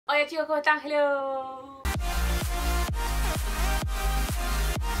Hola chicos, ¿cómo están? Hello.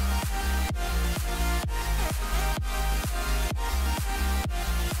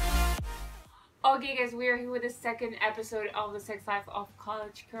 Okay guys, we are here with the second episode of the sex life of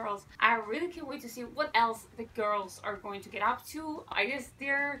college girls. I really can't wait to see what else the girls are going to get up to. I guess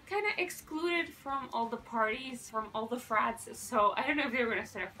they're kind of excluded from all the parties, from all the frats, so I don't know if they're gonna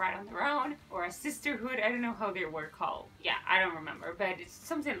start a frat on their own or a sisterhood. I don't know how they were called. Yeah, I don't remember, but it's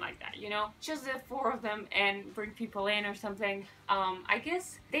something like that, you know? Just the four of them and bring people in or something. I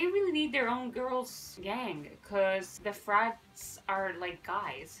guess they really need their own girls gang, because the frats are like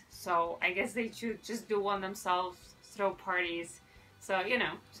guys. So I guess they should just do one themselves, throw parties, so you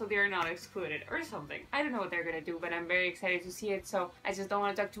know, so they're not excluded or something. I don't know what they're gonna do, but I'm very excited to see it, so I just don't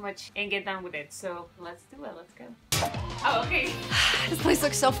want to talk too much and get done with it. So let's do it, let's go. Oh, okay. This place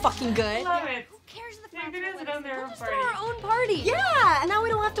looks so fucking good. Love it. Who cares if the They're gonna sit on their own Just party. throw our own party. Yeah, and now we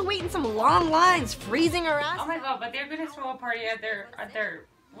don't have to wait in some long lines, freezing our ass. Oh my god, but they're gonna throw a party at their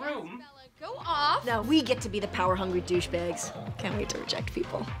room. Go off. No, we get to be the power-hungry douchebags. Can't wait to reject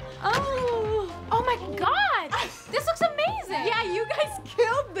people. Oh my god! This looks amazing! Yeah, you guys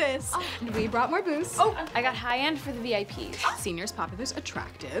killed this! And we brought more booze. Oh, I got high-end for the VIPs. Seniors, populars,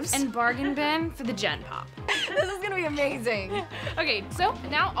 attractives. And bargain bin for the Gen Pop. This is gonna be amazing. Okay, so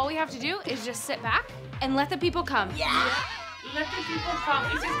now all we have to do is just sit back and let the people come. Yeah! Let the people come.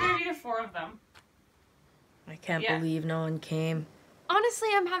 It's just gonna be the four of them. I can't believe no one came. Honestly,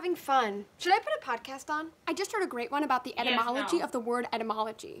 I'm having fun. Should I put a podcast on? I just heard a great one about the etymology no. of the word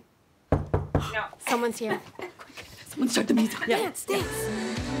etymology. No. Someone's here. Someone start the music. Yeah. Dance, dance.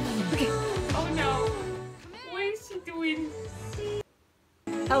 Okay. Oh no. What is she doing?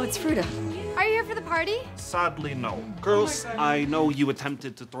 Oh, it's Fruta. Are you here for the party? Sadly, no. Girls, I know you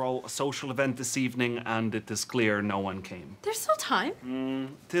attempted to throw a social event this evening, and it is clear no one came. There's still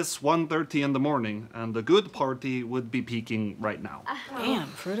time. Tis 1:30 in the morning, and a good party would be peaking right now. Damn,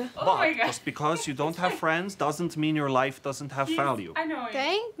 Fruta. Oh my god. Just because you don't have friends doesn't mean your life doesn't have value. I know it.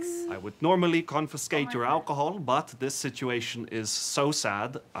 Thanks. I would normally confiscate your alcohol, but this situation is so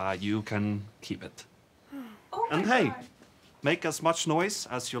sad, you can keep it. Oh my And hey, god. make as much noise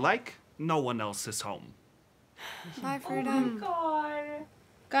as you like. No one else is home. Bye, Oh Fruta. my god.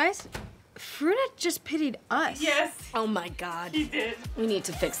 Guys, Fruta just pitied us. Yes, Oh my god. he did. We need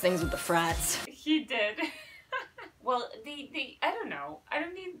to fix things with the frats. He did. Well, they I don't know. I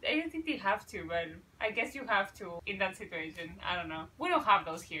don't think they have to, but I guess you have to in that situation. I don't know. We don't have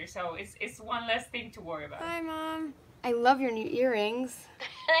those here, so it's one less thing to worry about. Bye, Mom. I love your new earrings.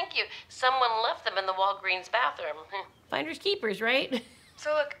 Thank you. Someone left them in the Walgreens bathroom. Finders keepers, right?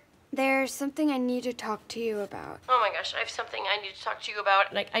 So look, There's something I need to talk to you about. oh my gosh, I have something I need to talk to you about,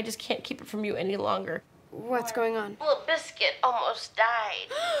 and I just can't keep it from you any longer. What's going on? Little Biscuit almost died.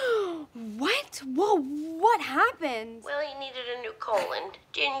 What? Whoa, what happened? Well, he needed a new colon,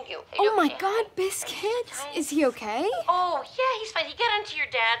 didn't you? Oh my Okay. god, Biscuit! Is he okay? Oh, yeah, he's fine. He got into your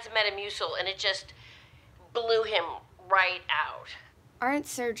dad's Metamucil, and it just blew him right out. Aren't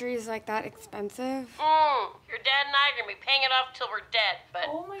surgeries like that expensive? Your dad and I are gonna be paying it off till we're dead, but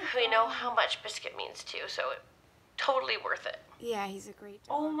Oh my we know God. how much Biscuit means to you, so it's totally worth it. Yeah, he's a great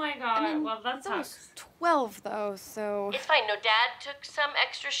dog. Oh my god. I mean, well, that he's almost sucks. 12 though, so... It's fine. No, Dad took some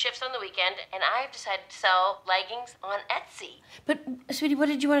extra shifts on the weekend, and I've decided to sell leggings on Etsy. But, sweetie, what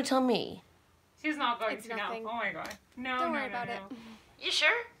did you want to tell me? She's not going It's to nothing. now. Oh my god. No, Don't no, worry no, about no. it. You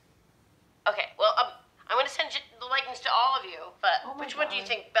sure? Okay, well, I'm going to send you the leggings to all of you, but Oh my which one do you God.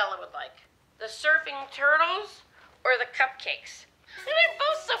 think Bella would like? The surfing turtles or the cupcakes? They're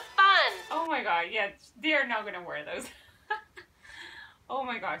both so fun. Oh my god. Yeah, they're not gonna wear those. Oh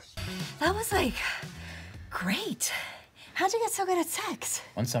my gosh. That was like great. How'd you get so good at sex?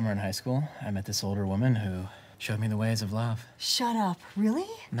 One summer in high school, I met this older woman who showed me the ways of love. Shut up. Really?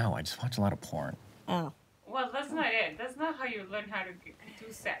 No, I just watch a lot of porn. Oh. Well, that's not it. That's not how you learn how to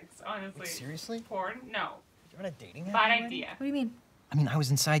do sex, honestly. Seriously? Porn? No. You're on a dating app Bad already? idea. What do you mean? I mean, I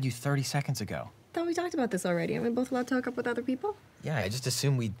was inside you 30 seconds ago. Thought we talked about this already. Aren't we both allowed to hook up with other people? Yeah, I just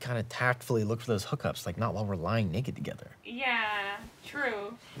assumed we'd kind of tactfully look for those hookups, like not while we're lying naked together. Yeah,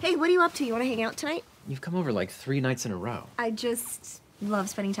 true. Hey, what are you up to? You want to hang out tonight? You've come over like 3 nights in a row. I just love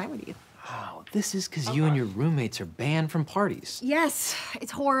spending time with you. Oh, this is because you and your roommates are banned from parties. Yes,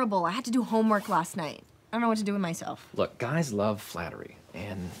 it's horrible. I had to do homework last night. I don't know what to do with myself. Look, guys love flattery.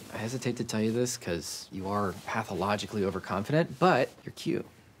 And I hesitate to tell you this because you are pathologically overconfident, but you're cute.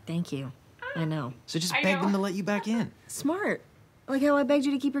 Thank you. I know. So just I beg know. them to let you back in. Smart. Like how I begged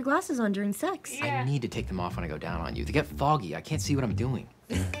you to keep your glasses on during sex. Yeah. I need to take them off when I go down on you. They get foggy. I can't see what I'm doing.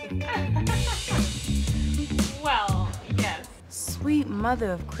 Well, yes. sweet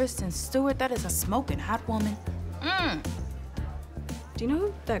mother of Kristen Stewart. That is a smoking hot woman. Do you know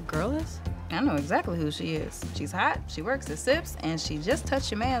who that girl is? I know exactly who she is. She's hot, she works at Sips, and she just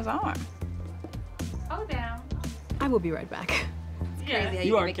touched your man's arm. Oh, damn. I will be right back. Yeah.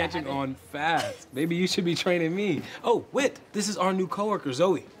 You are catching on fast. Maybe you should be training me. Oh, Whit, this is our new coworker,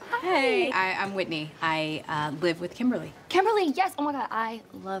 Zoe. Hey. I'm Whitney. I live with Kimberly. Kimberly, yes. Oh my God, I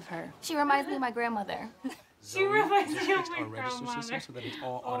love her. She reminds me of my grandmother. She reminds Just me of fixed my our register system grandmother. so that it's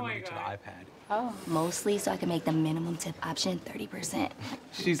all automated to the iPad. Oh. Mostly so I can make the minimum tip option 30%.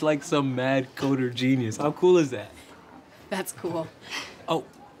 She's like some mad coder genius. How cool is that? That's cool. Oh,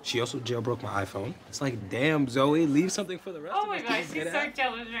 she also jailbroke my iPhone. It's like, damn, Zoe, leave something for the rest Oh of my us to gosh, just she's get so at.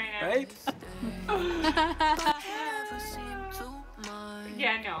 jealous right now. Right?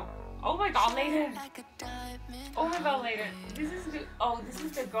 Yeah, no. Oh my God, later. Oh my God, later. This is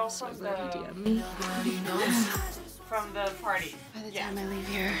the girl from the party. By the time I leave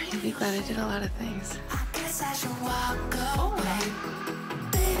here, you'll be glad I did a lot of things.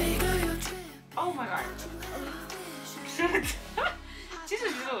 Oh my God.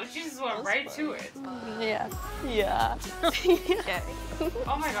 she just went right to it. Yeah. Yeah. Okay.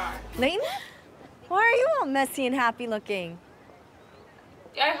 Oh my God. Layton? Why are you all messy and happy looking?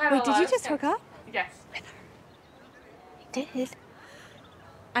 I had Wait, did you just hook up? Yes. I did.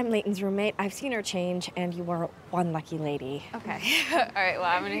 I'm Layton's roommate. I've seen her change, and you are one lucky lady. Okay. All right, well,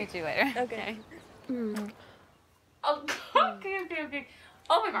 I'm gonna hit you later. Okay. Oh, okay.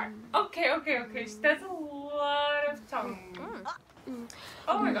 Oh my God. Okay. That's a lot of tongue.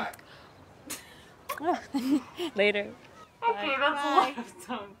 Oh my God. Later. Okay, that's a lot of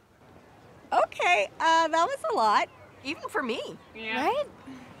tongue. Okay, that was a lot. Even for me. Yeah. Right?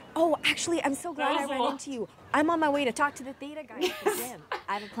 Oh, actually, I'm so glad That I was a ran lot. into you. I'm on my way to talk to the Theta guys at the gym.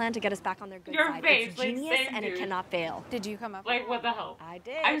 I have a plan to get us back on their good Your side. face, It's like, genius, same and dude. it cannot fail. Did you come up? Like, what the hell? I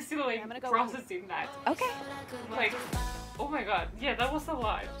did. I'm still like I'm gonna go processing that. Okay. Like, oh my God. Yeah, that was a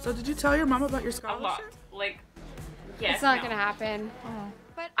lot. So did you tell your mom about your A scholarship? lot. Like, yes. It's not no. gonna happen.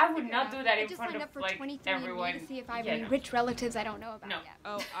 But I would not do that I in just front signed of up for like 23andMe everyone. to see if I have Yeah, any no. rich relatives I don't know about No. yet.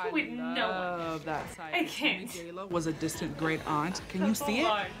 Oh, I With no one. love that site. I can't. Kayla was a distant great aunt. Can you That's a see it?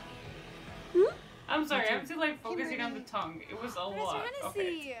 lot. I'm sorry, I'm still like focusing on the tongue. It was a lot.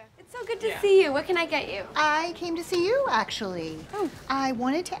 Okay. It's so good to Yeah. see you. What can I get you? I came to see you, actually. Oh. I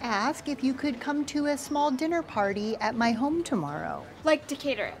wanted to ask if you could come to a small dinner party at my home tomorrow. Like to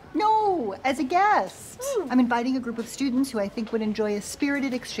cater it? No, as a guest. I'm inviting a group of students who I think would enjoy a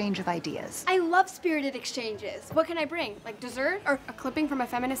spirited exchange of ideas. I love spirited exchanges. What can I bring? Like dessert or a clipping from a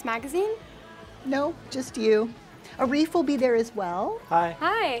feminist magazine? No, just you. Arif will be there as well. Hi.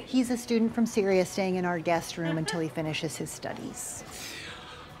 Hi. He's a student from Syria staying in our guest room until he finishes his studies.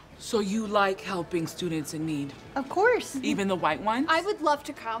 So you like helping students in need? Of course. Even the white ones? I would love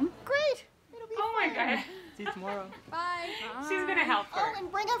to come. Great. Oh my God. See you tomorrow. Bye. She's gonna help her. Oh, and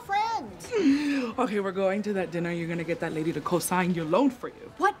bring a friend. Okay, we're going to that dinner. You're gonna get that lady to co-sign your loan for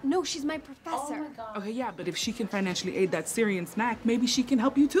you. What? No, she's my professor. Oh my God. Okay, yeah, but if she can financially aid that Syrian snack, maybe she can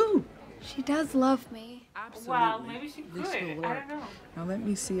help you too. She does love me. Absolutely. Well, maybe she could. This will I work. don't know. Now let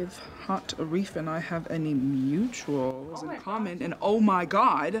me see if Hot Arif and I have any mutuals Oh my in common. And oh my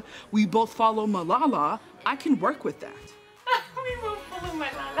God, we both follow Malala. I can work with that. We will follow my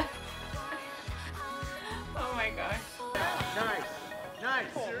Lala. Oh my gosh.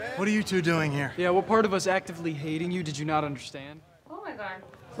 What are you two doing here? Yeah, what part of us actively hating you did you not understand? Oh my God.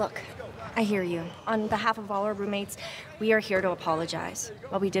 Look, I hear you. On behalf of all our roommates, we are here to apologize.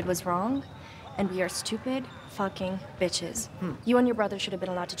 What we did was wrong, and we are stupid fucking bitches. You and your brother should have been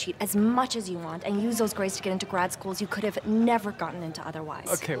allowed to cheat as much as you want and use those grades to get into grad schools you could have never gotten into otherwise.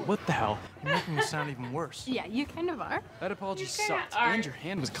 Okay, what the hell? You're making it sound even worse. Yeah, you kind of are. That apology kinda sucked, are. and your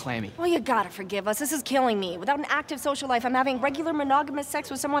hand was clammy. Well, you gotta forgive us. This is killing me. Without an active social life, I'm having regular monogamous sex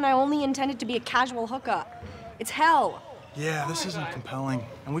with someone I only intended to be a casual hookup. It's hell. Yeah, this isn't compelling.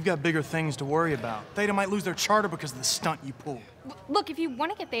 And we've got bigger things to worry about. Theta might lose their charter because of the stunt you pulled. Look, if you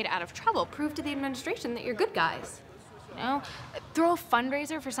want to get Theta out of trouble, prove to the administration that you're good guys. You know, throw a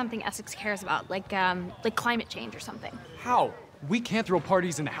fundraiser for something Essex cares about, like climate change or something. How? We can't throw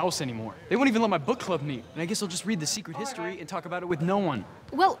parties in the house anymore. They won't even let my book club meet. And I guess I'll just read the secret history and talk about it with no one.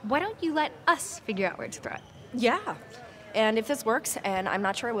 Well, why don't you let us figure out where to throw it? Yeah. And if this works, and I'm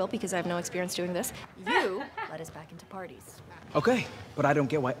not sure I will because I have no experience doing this, you let us back into parties. Okay, but I don't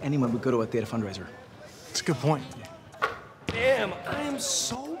get why anyone would go to a theater fundraiser. It's a good point. Damn, I am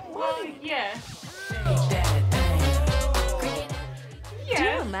so Well, yeah. Do you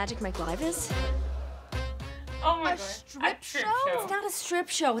know what Magic Mike Live is? Oh my A god. strip show? It's not a strip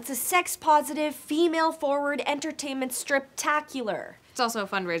show. It's a sex-positive, female-forward entertainment strip-tacular. It's also a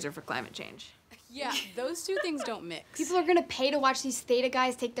fundraiser for climate change. Yeah, those two things don't mix. People are gonna pay to watch these theta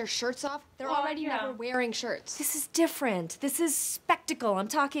guys take their shirts off. They're already yeah. never wearing shirts. This is different. This is spectacle. I'm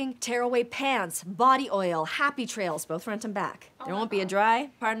talking tearaway pants, body oil, happy trails, both front and back. There won't be a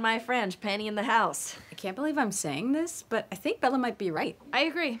dry, pardon my French, panty in the house. I can't believe I'm saying this, but I think Bella might be right. I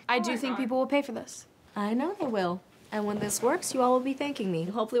agree. I do think people will pay for this. I know they will. And when this works, you all will be thanking me.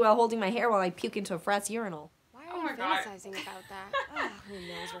 Hopefully while holding my hair while I puke into a frat's urinal. Why Oh are my you God. fantasizing about that? Who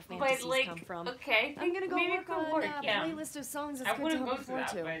knows where But fantasies like, come from. okay, I'm gonna go maybe work it could on work, a yeah. playlist of songs I that's good to wouldn't help go you to that,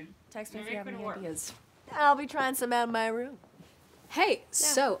 forward to. but Text me if maybe you it have could any work. ideas. I'll be trying some out in my room. Hey,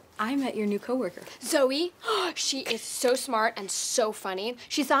 so I met your new coworker. Zoe, she is so smart and so funny.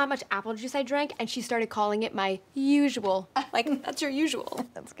 She saw how much apple juice I drank and she started calling it my usual. Like, that's your usual.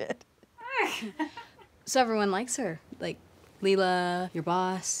 That's good. So everyone likes her. Like Leela, your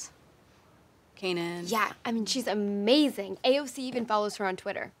boss, Kanan. Yeah, I mean, she's amazing. AOC even follows her on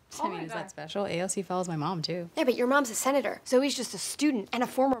Twitter. I mean, is that special? AOC follows my mom, too. Yeah, but your mom's a senator. Zoe's just a student and a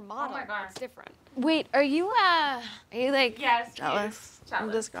former model. Oh my God. It's different. Wait, are you like Yes, jealous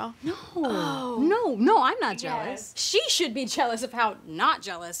of this girl? No. Oh. No, I'm not Yes. jealous. She should be jealous of how not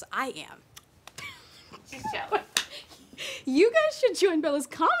jealous I am. She's jealous. You guys should join Bella's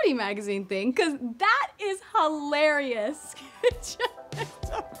comedy magazine thing, because that is hilarious.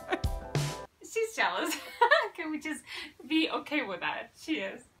 She's jealous. Can we just be okay with that? She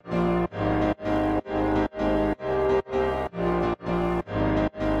is.